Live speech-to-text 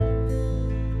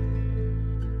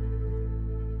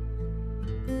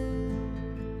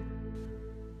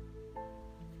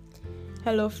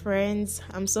Hello, friends.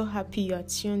 I'm so happy you are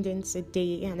tuned in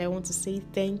today, and I want to say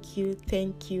thank you.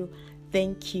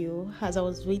 As I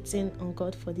was waiting on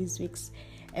God for this week's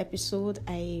episode,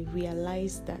 I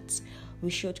realized that we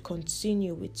should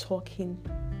continue with talking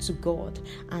to God,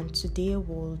 and today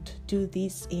we'll do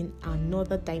this in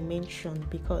another dimension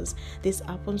because this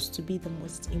happens to be the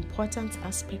most important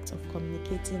aspect of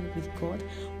communicating with God,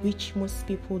 which most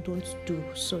people don't do.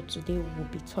 So today we'll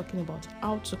be talking about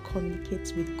how to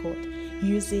communicate with God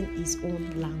using His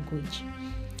own language.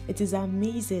 It is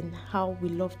amazing how we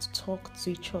love to talk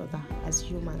to each other as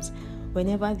humans.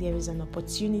 Whenever there is an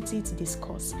opportunity to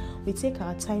discuss, we take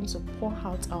our time to pour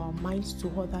out our minds to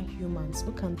other humans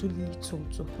who can do little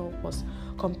to help us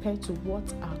compared to what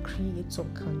our Creator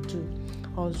can do.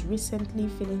 I was recently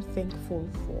feeling thankful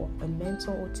for a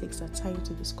mentor who takes the time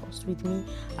to discuss with me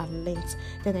at length.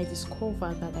 Then I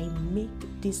discovered that I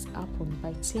make this happen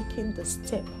by taking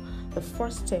the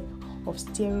first step of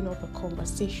stirring up a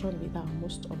conversation with her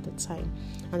most of the time.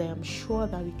 And I am sure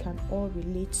that we can all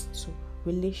relate to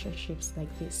relationships like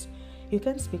this. You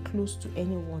can't be close to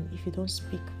anyone if you don't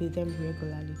speak with them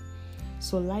regularly.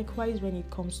 So likewise, when it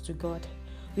comes to God,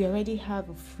 we already have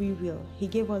a free will. He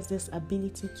gave us this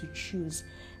ability to choose,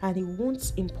 and He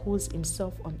won't impose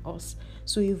Himself on us.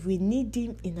 So if we need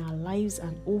Him in our lives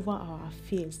and over our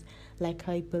affairs, like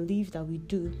I believe that we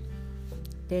do,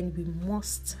 then we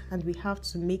must and we have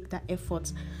to make that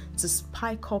effort to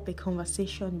spike up a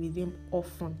conversation with Him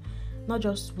often, not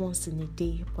just once in a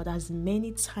day, but as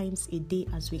many times a day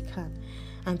as we can.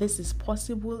 And this is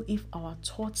possible if our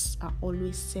thoughts are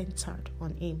always centered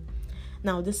on Him.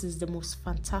 Now, this is the most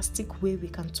fantastic way we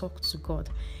can talk to God.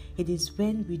 It is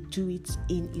when we do it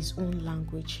in His own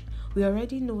language. We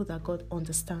already know that God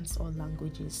understands all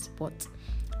languages, but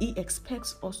He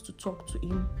expects us to talk to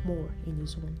Him more in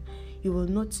His own. You will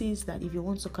notice that if you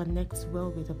want to connect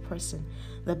well with a person,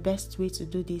 the best way to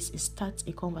do this is start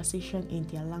a conversation in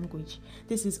their language.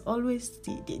 There is always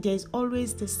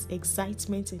this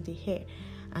excitement in the air,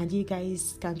 and you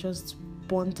guys can just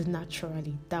bond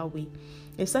naturally that way.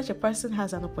 If such a person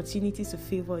has an opportunity to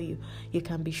favor you, you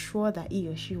can be sure that he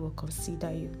or she will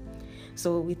consider you.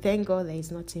 So we thank God that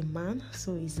He's not a man,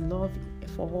 so His love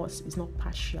for us is not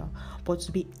partial, but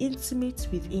to be intimate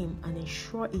with Him and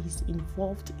ensure He is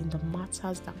involved in the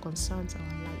matters that concerns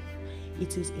our life.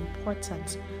 It is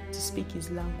important to speak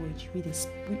His language,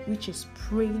 which is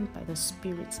praying by the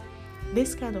Spirit.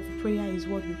 This kind of prayer is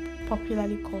what we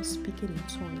popularly call speaking in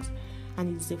tongues,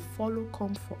 and it is a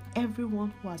follow-come for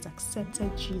everyone who has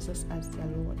accepted Jesus as their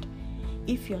Lord.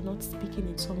 If you are not speaking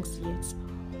in tongues yet,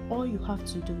 all you have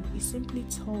to do is simply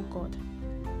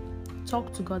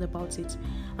talk to God about it,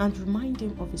 and remind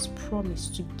Him of His promise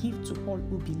to give to all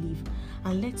who believe,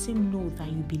 and let Him know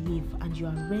that you believe and you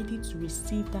are ready to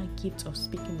receive that gift of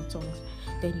speaking in tongues.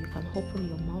 Then you can open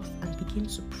your mouth and begin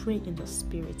to pray in the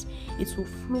Spirit. It will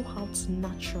flow out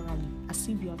naturally as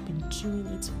if you have been doing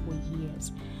it for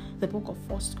years. The book of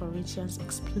 1 Corinthians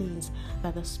explains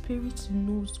that the Spirit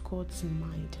knows God's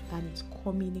mind and it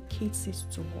communicates it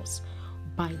to us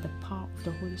by the power of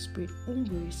the Holy Spirit whom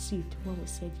we received when we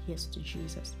said yes to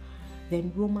Jesus.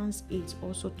 Then Romans 8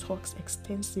 also talks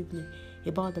extensively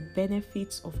about the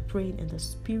benefits of praying in the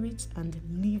Spirit and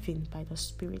living by the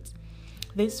Spirit.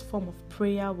 This form of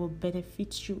prayer will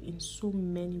benefit you in so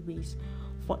many ways.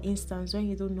 For instance, when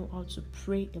you don't know how to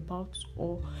pray about,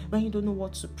 or when you don't know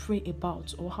what to pray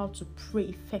about, or how to pray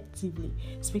effectively,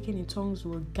 speaking in tongues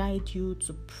will guide you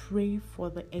to pray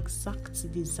for the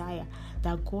exact desire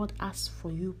that God has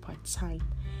for you per time.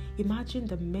 Imagine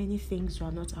the many things you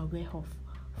are not aware of.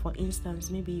 For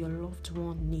instance, maybe your loved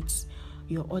one needs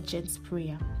your urgent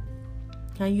prayer,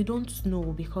 and you don't know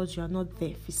because you are not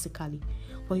there physically.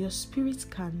 But your spirit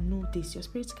can know this. Your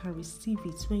spirit can receive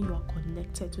it when you are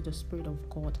connected to the Spirit of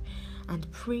God. And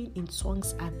praying in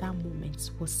tongues at that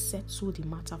moment will settle the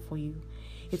matter for you.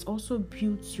 It also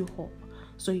builds you up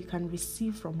so you can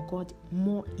receive from God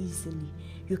more easily.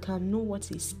 You can know what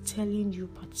He's telling you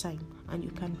per time, and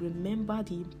you can remember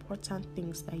the important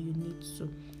things that you need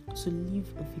to live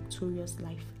a victorious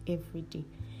life every day.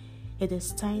 It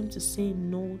is time to say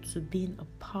no to being a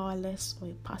powerless or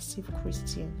a passive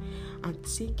Christian and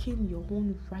taking your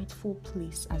own rightful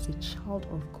place as a child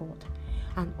of God.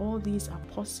 And all these are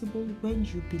possible when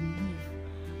you believe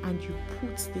and you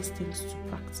put these things to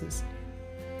practice.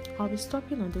 I'll be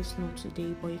stopping on this note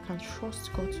today, but you can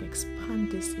trust God to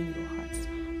expand this in your hearts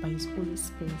by His Holy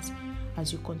Spirit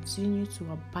as you continue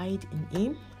to abide in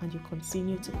Him and you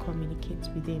continue to communicate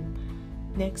with Him.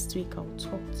 Next week, I'll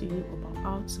talk to you about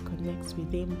how to connect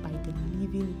with Him by the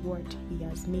living Word He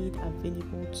has made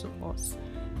available to us.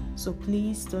 So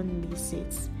please don't miss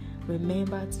it.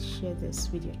 Remember to share this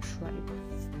with your tribe.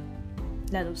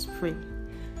 Let us pray.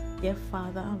 Dear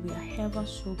Father, we are ever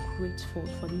so grateful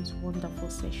for these wonderful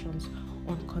sessions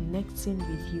on connecting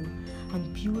with you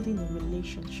and building a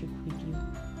relationship with you.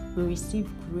 We receive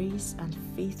grace and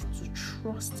faith to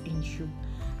trust in you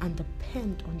and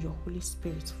depend on your Holy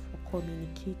Spirit for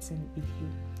communicating with you.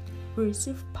 We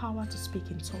receive power to speak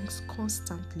in tongues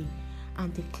constantly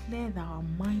and declare that our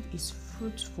mind is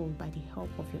fruitful by the help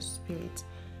of your Spirit.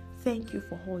 Thank you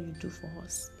for all you do for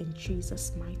us. In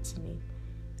Jesus' mighty name,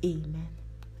 amen.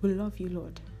 We love you,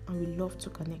 Lord, and we love to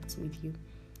connect with you.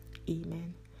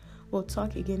 Amen. We'll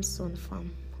talk again soon,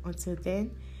 fam. Until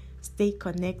then, stay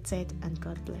connected and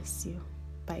God bless you.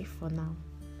 Bye for now.